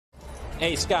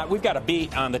Hey, Scott, we've got a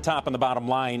beat on the top and the bottom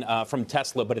line from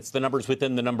Tesla, but it's the numbers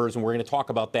within the numbers, and we're going to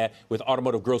talk about that with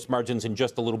automotive gross margins in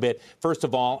just a little bit. First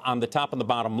of all, on the top and the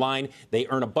bottom line, they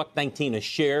earn $1.19 a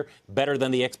share, better than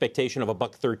the expectation of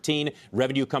 $1.13.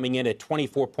 Revenue coming in at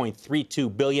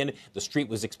 $24.32 billion. The street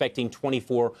was expecting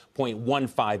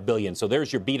 $24.15 billion. So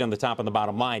there's your beat on the top and the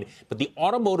bottom line. But the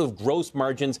automotive gross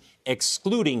margins,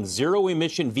 excluding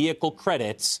zero-emission vehicle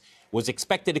credits, was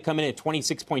expected to come in at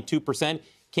 26.2%.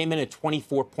 Came in at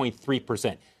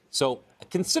 24.3%. So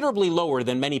considerably lower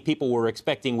than many people were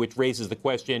expecting, which raises the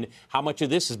question, how much of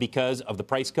this is because of the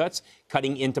price cuts,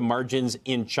 cutting into margins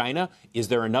in China? Is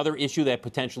there another issue that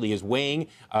potentially is weighing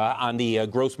on the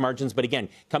gross margins? But again,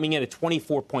 coming in at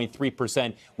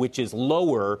 24.3%, which is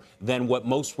lower than what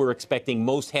most were expecting.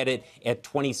 Most had it at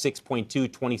 26.2,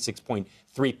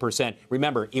 26.3%.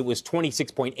 Remember, it was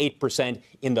 26.8%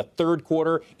 in the third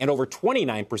quarter and over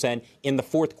 29% in the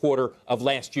fourth quarter of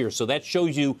last year. So that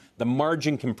shows you the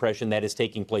margin compression that is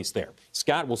taking place there.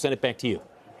 Scott, we'll send it back to you.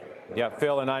 Yeah,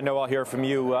 Phil, and I know I'll hear from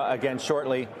you again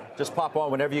shortly. Just pop on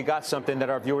whenever you got something that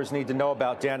our viewers need to know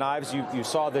about. Dan Ives, you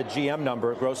saw the GM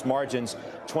number, gross margins,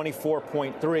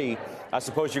 24.3. I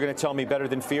suppose you're going to tell me better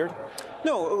than feared?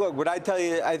 No, look, what I tell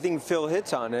you, I think Phil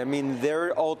hits on it. I mean,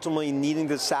 they're ultimately needing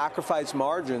to sacrifice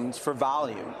margins for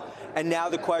volume. And now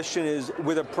the question is,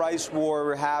 with a price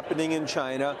war happening in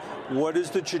China, what does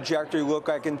the trajectory look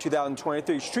like in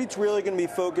 2023? Street's really going to be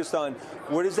focused on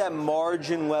what does that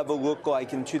margin level look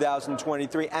like in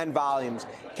 2023 and volumes.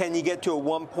 Can you get to a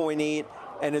 1.8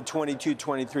 and a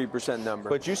 22-23% number?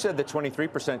 But you said the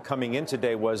 23% coming in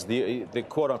today was the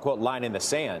quote-unquote line in the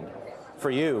sand.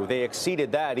 For you, they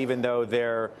exceeded that, even though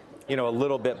they're a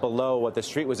little bit below what the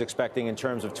street was expecting in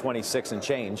terms of 26 and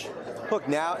change. Look,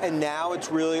 now it's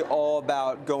really all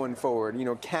about going forward.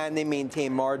 Can they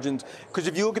maintain margins? Because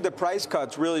if you look at the price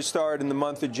cuts, really started in the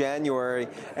month of January,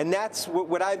 and that's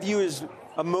what I view as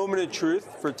a moment of truth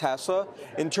for Tesla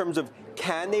in terms of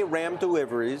can they ramp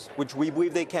deliveries, which we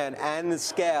believe they can, and the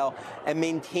scale, and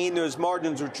maintain those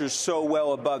margins, which are so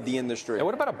well above the industry. And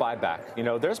what about a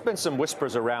buyback? There's been some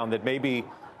whispers around that maybe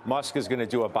Musk is going to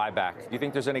do a buyback. Do you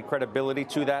think there's any credibility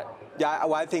to that? Yeah,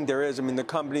 well, I think there is. I mean, the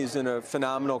company's in a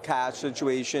phenomenal cash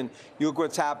situation. You look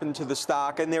what's happened to the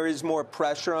stock, and there is more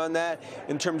pressure on that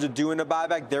in terms of doing a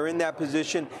buyback. They're in that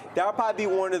position. That'll probably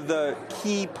be one of the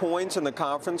key points in the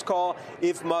conference call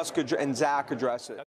if Musk and Zach address it.